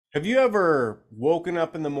Have you ever woken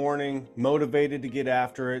up in the morning motivated to get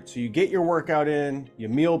after it? So you get your workout in, you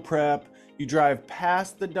meal prep, you drive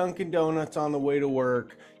past the Dunkin Donuts on the way to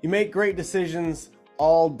work, you make great decisions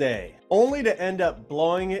all day, only to end up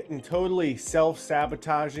blowing it and totally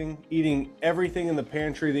self-sabotaging, eating everything in the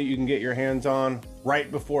pantry that you can get your hands on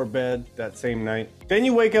right before bed that same night. Then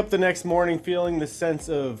you wake up the next morning feeling the sense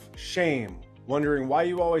of shame, wondering why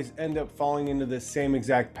you always end up falling into this same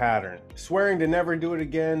exact pattern, swearing to never do it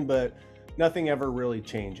again, but nothing ever really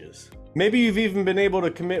changes. Maybe you've even been able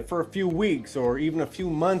to commit for a few weeks or even a few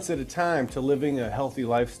months at a time to living a healthy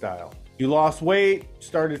lifestyle. You lost weight,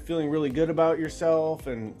 started feeling really good about yourself,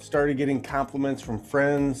 and started getting compliments from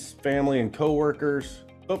friends, family, and coworkers.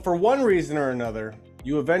 But for one reason or another,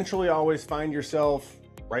 you eventually always find yourself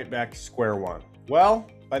right back to square one. Well,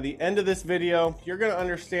 by the end of this video, you're going to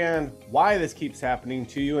understand why this keeps happening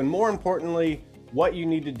to you, and more importantly, what you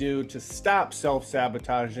need to do to stop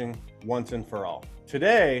self-sabotaging once and for all.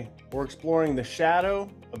 Today, we're exploring the shadow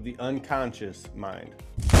of the unconscious mind.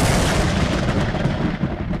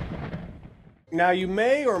 Now, you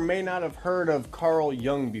may or may not have heard of Carl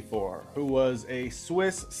Jung before, who was a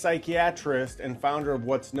Swiss psychiatrist and founder of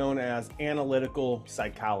what's known as analytical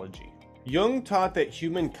psychology. Jung taught that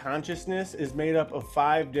human consciousness is made up of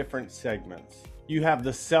 5 different segments. You have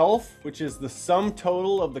the self, which is the sum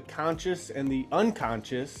total of the conscious and the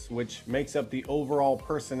unconscious, which makes up the overall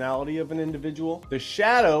personality of an individual. The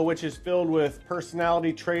shadow, which is filled with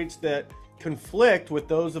personality traits that conflict with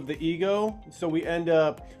those of the ego, so we end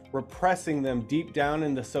up repressing them deep down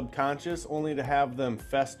in the subconscious, only to have them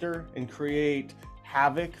fester and create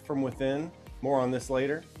havoc from within. More on this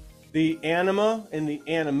later. The anima and the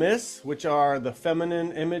animus, which are the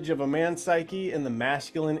feminine image of a man's psyche and the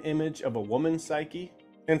masculine image of a woman's psyche.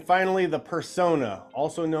 And finally, the persona,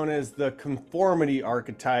 also known as the conformity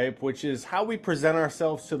archetype, which is how we present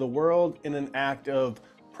ourselves to the world in an act of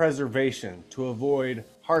preservation to avoid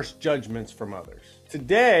harsh judgments from others.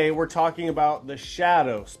 Today, we're talking about the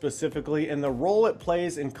shadow specifically and the role it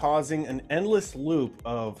plays in causing an endless loop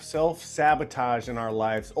of self-sabotage in our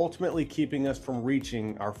lives, ultimately keeping us from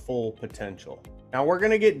reaching our full potential. Now, we're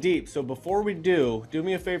gonna get deep, so before we do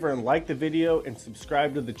me a favor and like the video and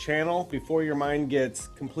subscribe to the channel before your mind gets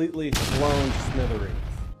completely blown to smithereens.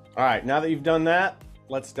 All right, now that you've done that,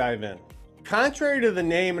 let's dive in. Contrary to the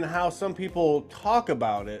name and how some people talk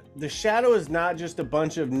about it, the shadow is not just a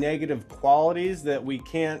bunch of negative qualities that we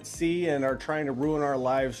can't see and are trying to ruin our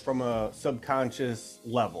lives from a subconscious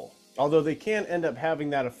level, although they can end up having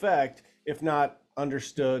that effect if not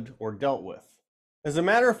understood or dealt with. As a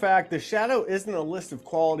matter of fact, the shadow isn't a list of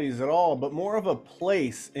qualities at all, but more of a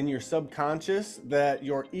place in your subconscious that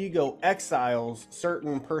your ego exiles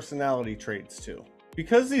certain personality traits to.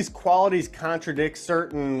 Because these qualities contradict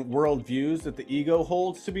certain worldviews that the ego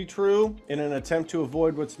holds to be true, in an attempt to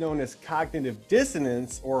avoid what's known as cognitive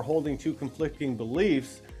dissonance or holding two conflicting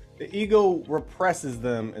beliefs, the ego represses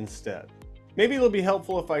them instead. Maybe it'll be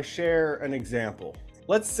helpful if I share an example.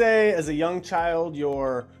 Let's say as a young child,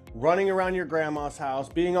 you're running around your grandma's house,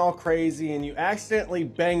 being all crazy, and you accidentally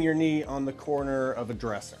bang your knee on the corner of a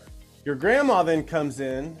dresser. Your grandma then comes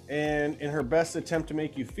in and, in her best attempt to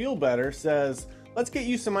make you feel better, says, "Let's get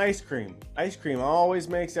you some ice cream. Ice cream always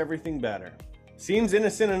makes everything better." Seems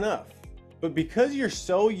innocent enough, but because you're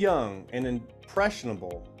so young and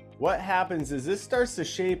impressionable, what happens is this starts to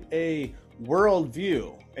shape a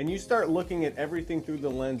worldview, and you start looking at everything through the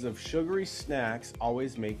lens of sugary snacks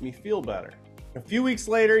always make me feel better. A few weeks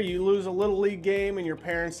later, you lose a Little League game and your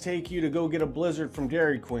parents take you to go get a Blizzard from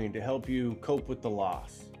Dairy Queen to help you cope with the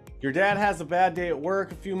loss. Your dad has a bad day at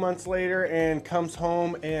work a few months later and comes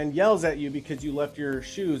home and yells at you because you left your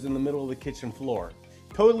shoes in the middle of the kitchen floor.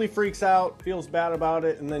 Totally freaks out, feels bad about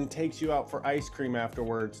it, and then takes you out for ice cream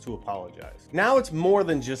afterwards to apologize. Now it's more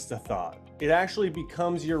than just a thought. It actually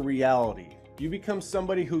becomes your reality. You become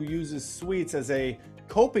somebody who uses sweets as a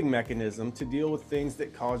coping mechanism to deal with things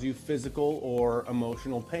that cause you physical or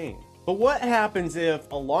emotional pain. But what happens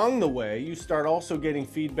if along the way you start also getting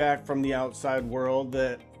feedback from the outside world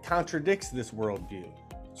that contradicts this worldview?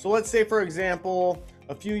 So let's say, for example,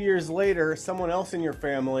 a few years later, someone else in your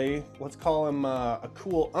family, let's call him a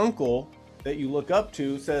cool uncle that you look up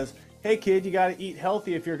to, says, "Hey kid, you gotta eat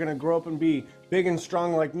healthy if you're gonna grow up and be big and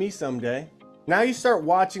strong like me someday." Now you start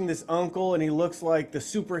watching this uncle and he looks like the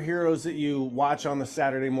superheroes that you watch on the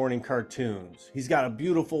Saturday morning cartoons. He's got a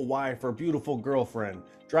beautiful wife or beautiful girlfriend,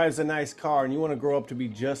 drives a nice car, and you want to grow up to be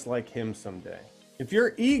just like him someday. If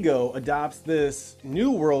your ego adopts this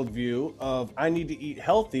new worldview of I need to eat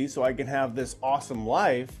healthy so I can have this awesome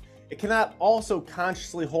life, it cannot also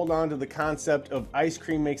consciously hold on to the concept of ice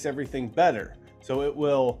cream makes everything better, So it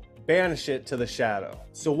will banish it to the shadow.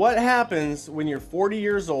 So what happens when you're 40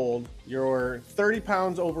 years old, you're 30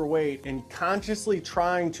 pounds overweight, and consciously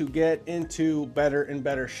trying to get into better and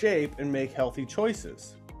better shape and make healthy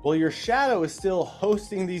choices? Well, your shadow is still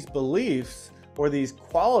hosting these beliefs or these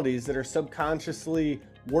qualities that are subconsciously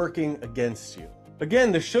working against you.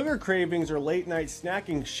 Again, the sugar cravings or late night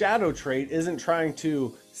snacking shadow trait isn't trying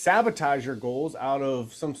to sabotage your goals out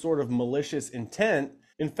of some sort of malicious intent.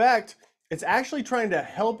 In fact, it's actually trying to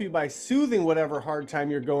help you by soothing whatever hard time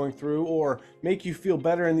you're going through or make you feel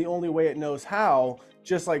better in the only way it knows how,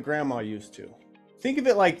 just like grandma used to. Think of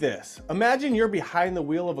it like this. Imagine you're behind the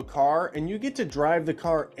wheel of a car and you get to drive the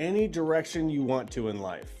car any direction you want to in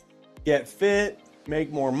life. Get fit,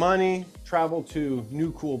 make more money, travel to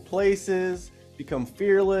new cool places, become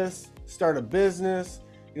fearless, start a business,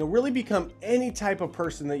 really become any type of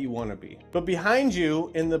person that you want to be. But behind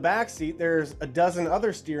you in the back seat, there's a dozen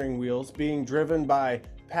other steering wheels being driven by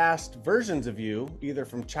past versions of you, either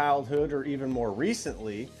from childhood or even more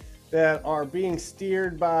recently, that are being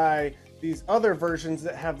steered by these other versions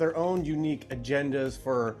that have their own unique agendas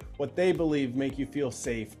for what they believe make you feel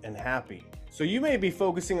safe and happy. So you may be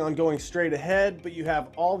focusing on going straight ahead, but you have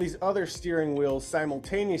all these other steering wheels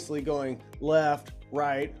simultaneously going left,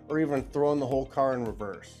 right, or even throwing the whole car in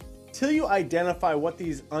reverse. Till you identify what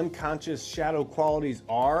these unconscious shadow qualities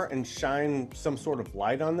are and shine some sort of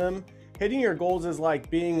light on them, hitting your goals is like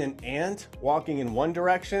being an ant walking in one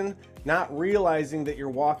direction, not realizing that you're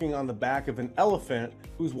walking on the back of an elephant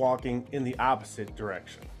who's walking in the opposite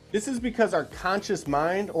direction. This is because our conscious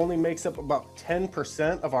mind only makes up about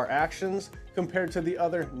 10% of our actions compared to the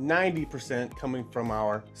other 90% coming from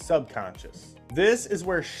our subconscious. This is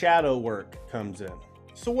where shadow work comes in.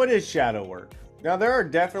 So what is shadow work? Now there are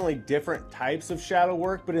definitely different types of shadow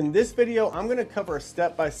work, but in this video, I'm going to cover a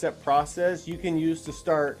step-by-step process you can use to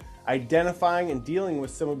start identifying and dealing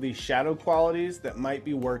with some of these shadow qualities that might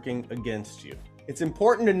be working against you. It's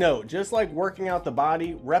important to note, just like working out the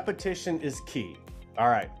body, repetition is key. All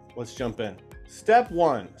right, let's jump in. Step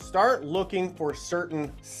 1, start looking for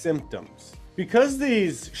certain symptoms. Because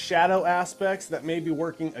these shadow aspects that may be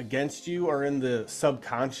working against you are in the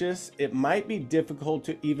subconscious, it might be difficult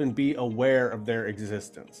to even be aware of their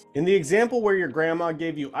existence. In the example where your grandma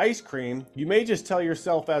gave you ice cream, you may just tell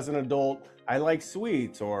yourself as an adult, I like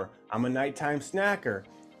sweets, or I'm a nighttime snacker.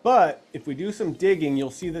 But if we do some digging,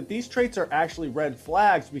 you'll see that these traits are actually red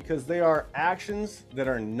flags because they are actions that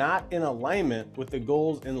are not in alignment with the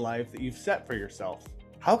goals in life that you've set for yourself.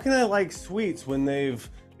 How can I like sweets when they've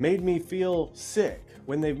made me feel sick,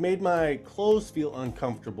 when they've made my clothes feel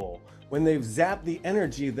uncomfortable, when they've zapped the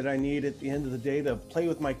energy that I need at the end of the day to play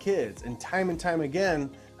with my kids? And time again,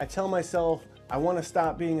 I tell myself I want to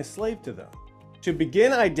stop being a slave to them. To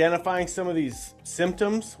begin identifying some of these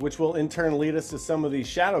symptoms, which will in turn lead us to some of these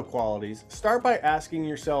shadow qualities, start by asking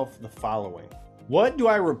yourself the following. What do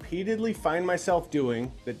I repeatedly find myself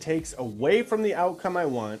doing that takes away from the outcome I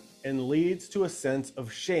want and leads to a sense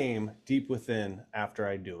of shame deep within after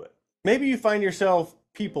I do it? Maybe you find yourself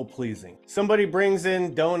people pleasing. Somebody brings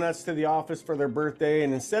in donuts to the office for their birthday,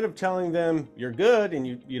 and instead of telling them you're good and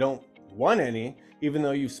you don't want any, even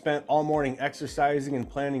though you've spent all morning exercising and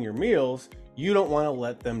planning your meals, you don't want to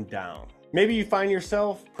let them down. Maybe you find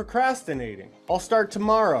yourself procrastinating. I'll start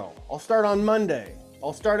tomorrow. I'll start on Monday.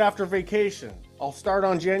 I'll start after vacation. I'll start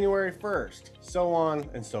on January 1st, so on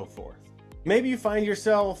and so forth. Maybe you find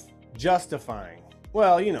yourself justifying.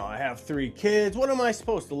 Well, I have 3 kids. What am I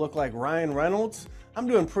supposed to look like, Ryan Reynolds? I'm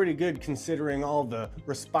doing pretty good considering all the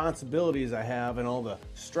responsibilities I have and all the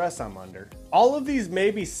stress I'm under. All of these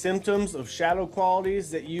may be symptoms of shadow qualities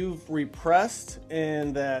that you've repressed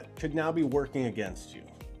and that could now be working against you.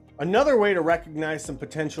 Another way to recognize some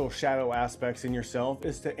potential shadow aspects in yourself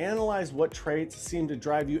is to analyze what traits seem to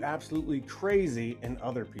drive you absolutely crazy in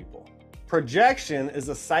other people. Projection is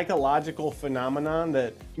a psychological phenomenon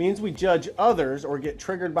that means we judge others or get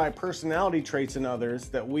triggered by personality traits in others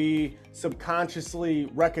that we subconsciously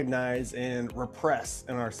recognize and repress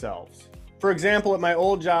in ourselves. For example, at my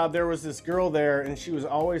old job, there was this girl there and she was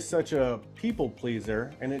always such a people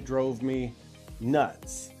pleaser and it drove me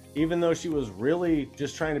nuts. Even though she was really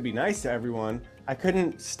just trying to be nice to everyone, I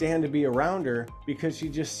couldn't stand to be around her because she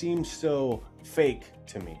just seemed so fake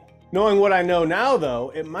to me. Knowing what I know now,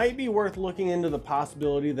 though, it might be worth looking into the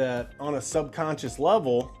possibility that on a subconscious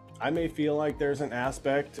level, I may feel like there's an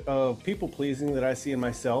aspect of people pleasing that I see in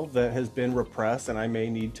myself that has been repressed and I may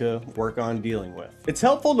need to work on dealing with. It's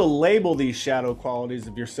helpful to label these shadow qualities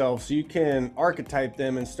of yourself so you can archetype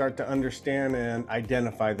them and start to understand and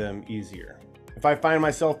identify them easier. If I find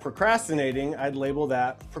myself procrastinating, I'd label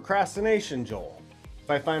that procrastination Joel. If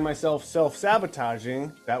If I find myself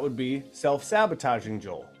self-sabotaging, that would be self-sabotaging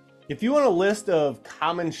Joel. If you want a list of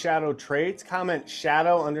common shadow traits, comment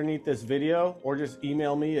shadow underneath this video or just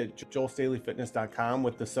email me at joelstaleyfitness.com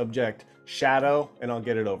with the subject shadow and I'll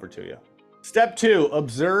get it over to you. Step 2,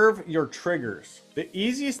 observe your triggers. The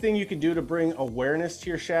easiest thing you can do to bring awareness to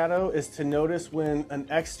your shadow is to notice when an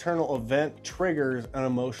external event triggers an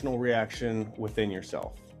emotional reaction within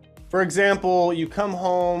yourself. For example, you come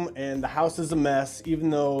home and the house is a mess even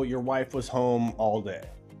though your wife was home all day.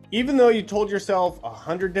 Even though you told yourself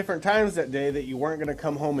 100 different times that day that you weren't going to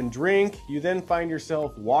come home and drink, you then find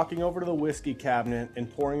yourself walking over to the whiskey cabinet and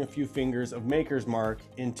pouring a few fingers of Maker's Mark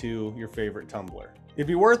into your favorite tumbler. It'd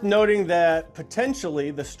be worth noting that potentially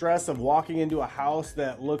the stress of walking into a house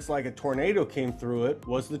that looks like a tornado came through it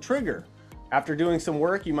was the trigger. After doing some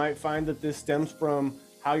work, you might find that this stems from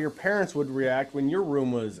how your parents would react when your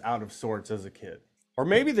room was out of sorts as a kid. Or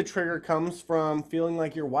maybe the trigger comes from feeling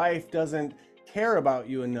like your wife doesn't care about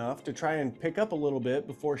you enough to try and pick up a little bit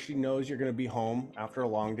before she knows you're going to be home after a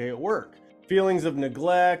long day at work. Feelings of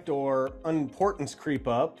neglect or unimportance creep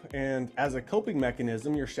up, and as a coping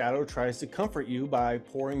mechanism, your shadow tries to comfort you by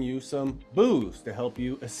pouring you some booze to help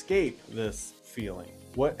you escape this feeling.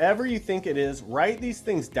 Whatever you think it is, write these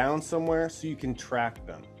things down somewhere so you can track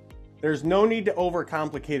them. There's no need to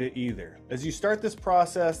overcomplicate it either. As you start this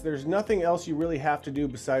process, there's nothing else you really have to do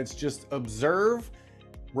besides just observe,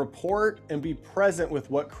 report, and be present with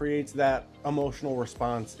what creates that emotional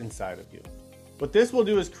response inside of you. What this will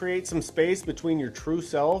do is create some space between your true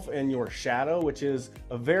self and your shadow, which is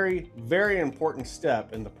a very, very important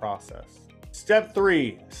step in the process. Step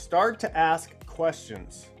 3, start to ask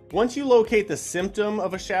questions. Once you locate the symptom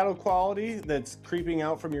of a shadow quality that's creeping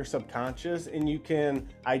out from your subconscious and you can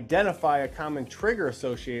identify a common trigger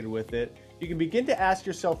associated with it, you can begin to ask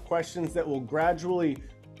yourself questions that will gradually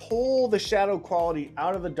pull the shadow quality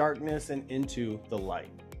out of the darkness and into the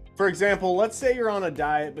light. For example, let's say you're on a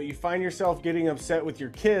diet, but you find yourself getting upset with your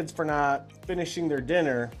kids for not finishing their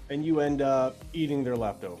dinner and you end up eating their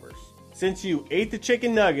leftovers. Since you ate the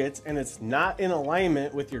chicken nuggets and it's not in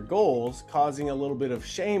alignment with your goals, causing a little bit of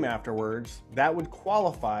shame afterwards, that would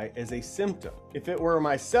qualify as a symptom. If it were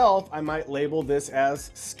myself, I might label this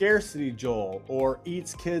as scarcity Joel or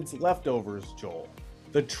eats kids leftovers Joel.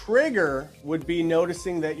 The trigger would be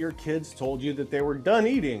noticing that your kids told you that they were done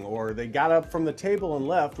eating or they got up from the table and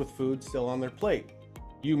left with food still on their plate.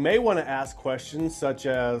 You may want to ask questions such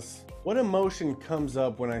as, what emotion comes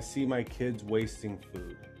up when I see my kids wasting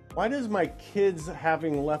food? Why does my kids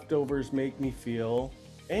having leftovers make me feel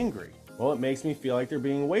angry? Well, it makes me feel like they're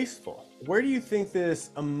being wasteful. Where do you think this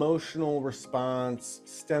emotional response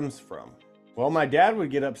stems from? Well, my dad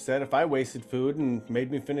would get upset if I wasted food and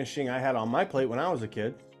made me finishing I had on my plate when I was a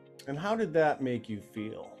kid. And how did that make you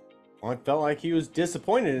feel? Well, I felt like he was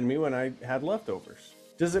disappointed in me when I had leftovers.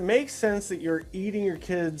 Does it make sense that you're eating your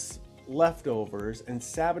kids' leftovers and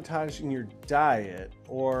sabotaging your diet?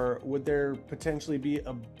 Or would there potentially be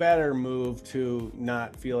a better move to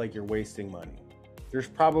not feel like you're wasting money? There's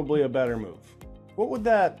probably a better move. What would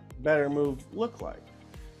that better move look like?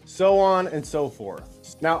 So on and so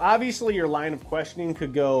forth. Now, obviously your line of questioning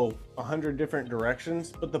could go 100 different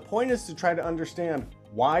directions, but the point is to try to understand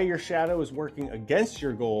why your shadow is working against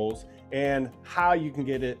your goals and how you can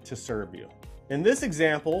get it to serve you. In this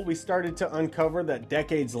example, we started to uncover that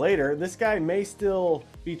decades later, this guy may still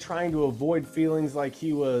be trying to avoid feelings like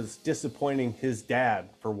he was disappointing his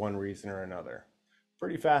dad for one reason or another.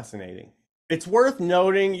 Pretty fascinating. It's worth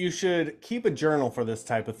noting you should keep a journal for this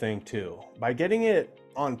type of thing too. By getting it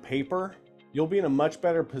on paper, you'll be in a much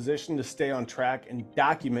better position to stay on track and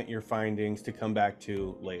document your findings to come back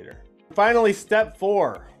to later. Finally, step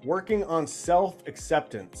 4, working on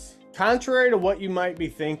self-acceptance. Contrary to what you might be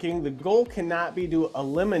thinking, the goal cannot be to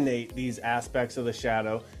eliminate these aspects of the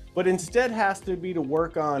shadow, but instead has to be to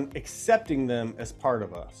work on accepting them as part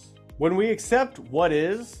of us. When we accept what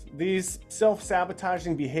is, these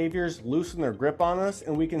self-sabotaging behaviors loosen their grip on us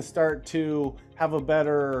and we can start to have a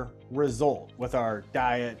better result with our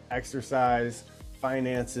diet, exercise,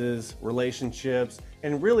 finances, relationships,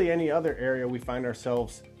 and really any other area we find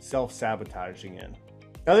ourselves self-sabotaging in.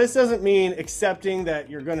 Now, this doesn't mean accepting that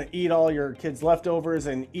you're going to eat all your kids' leftovers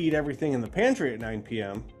and eat everything in the pantry at 9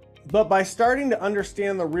 p.m. But by starting to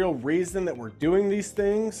understand the real reason that we're doing these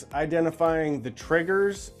things, identifying the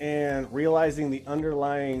triggers and realizing the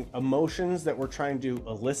underlying emotions that we're trying to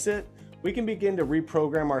elicit, we can begin to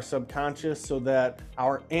reprogram our subconscious so that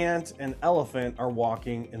our ant and elephant are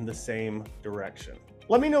walking in the same direction.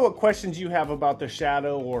 Let me know what questions you have about the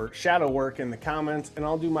shadow or shadow work in the comments, and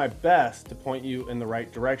I'll do my best to point you in the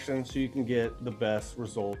right direction so you can get the best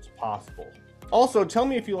results possible. Also, tell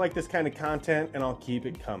me if you like this kind of content and I'll keep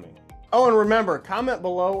it coming. Oh, and remember, comment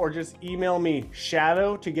below or just email me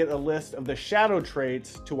shadow to get a list of the shadow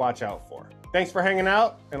traits to watch out for. Thanks for hanging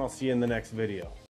out, and I'll see you in the next video.